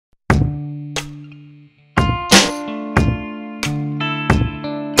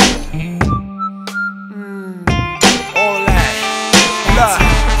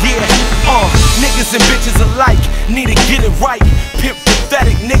Hoes and bitches alike, need to get it right. Pimp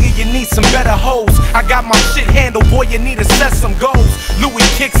pathetic, nigga, you need some better hoes. I got my shit handled, boy, you need to set some goals. Louis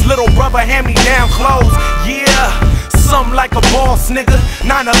kicks, little brother, hand me down clothes. Yeah, something like a boss, nigga.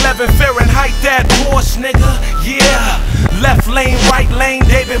 911 Fahrenheit, that Porsche, nigga. Yeah, left lane, right lane,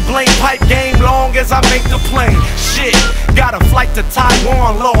 David Blaine, pipe game, long as I make the plane. Shit, got a flight to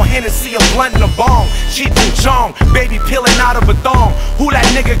Taiwan, little Hennessy, a blunt and a bong. Cheech Chong, baby peelin out of a thong. Who that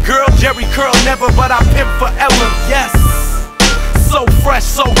nigga, girl? Jheri curl never, but I pimp forever, yes. So fresh,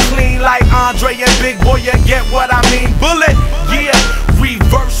 so clean, like Andre and Big Boy, you get what I mean? Bullet, yeah.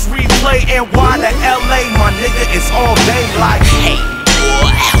 Reverse, replay, NY to LA, my nigga, it's all day like. Hey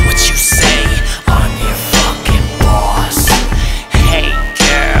boy, what you say? I'm your fucking boss. Hey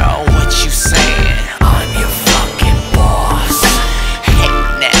girl, what you saying? I'm your fucking boss. Hey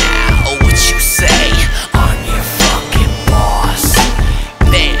now, what you say? I'm your fucking boss.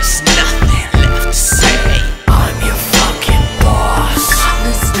 There's nothing left to say. I'm your fucking boss.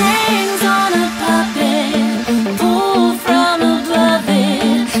 The strings on a puppet, pull from above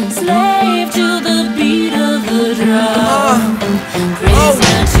it, slave to the beat of the drum.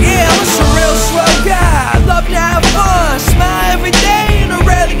 Yeah, I'm just a real slow guy. Love to have fun, smile every day, and I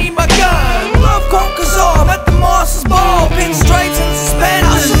rarely need my gun. Love conquers all. I'm at the master's ball, pinstripes and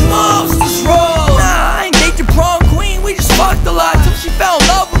suspenders. Some monsters roll. Nah, I ain't date your prom queen. We just fucked a lot till she fell in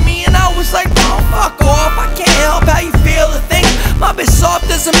love with me, and I was like, oh, fuck off. I can't help how you feel or think. My bitch soft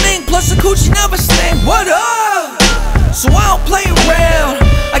as a mink, plus the coochie never stink. What up? So I don't play around.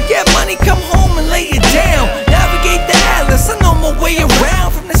 I get money, come home and lay it down. Navigate the atlas, I know my way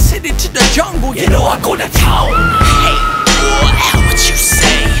around. From the city to the jungle, you know I go to town. Hey boy, what you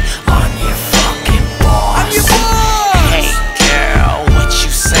say? I'm your fucking boss. I'm your boss. Hey girl, what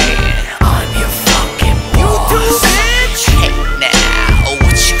you saying? I'm your fucking boss. You too, bitch. Hey now,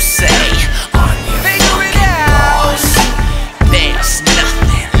 what you say? I'm your Figure it fucking out. boss. There's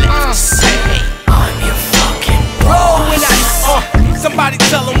nothing left to say. I'm your fucking Roll boss. with us. Somebody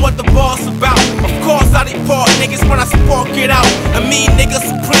tell them what the boss about. Of course I depart niggas when I support, get out. A mean nigga,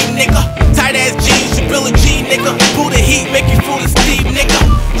 supreme nigga. Tight ass jeans, you Billy G nigga. Pull the heat, make you fool the Steve nigga.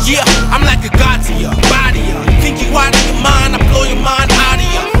 Yeah, I'm like a god to ya, body ya. Think you out of your mind, I blow your mind out of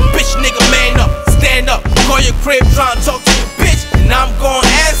ya. Bitch nigga, man up, stand up. Call your crib, try to talk to your bitch, and I'm gon'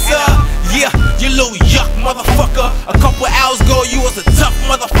 answer. Yeah, you little yuck motherfucker. A couple hours ago you was a tough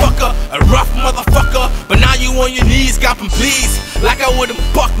motherfucker, a rough motherfucker. But now you on your knees, got them please, like I wouldn't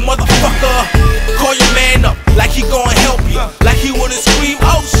buck motherfucker. Call your man up, like he gon' help you, like he wouldn't scream,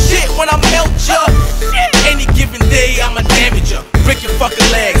 oh shit, when I melt ya. Any given day I'ma damage ya, break your fucking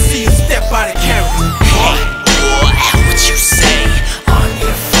legs, see you step out of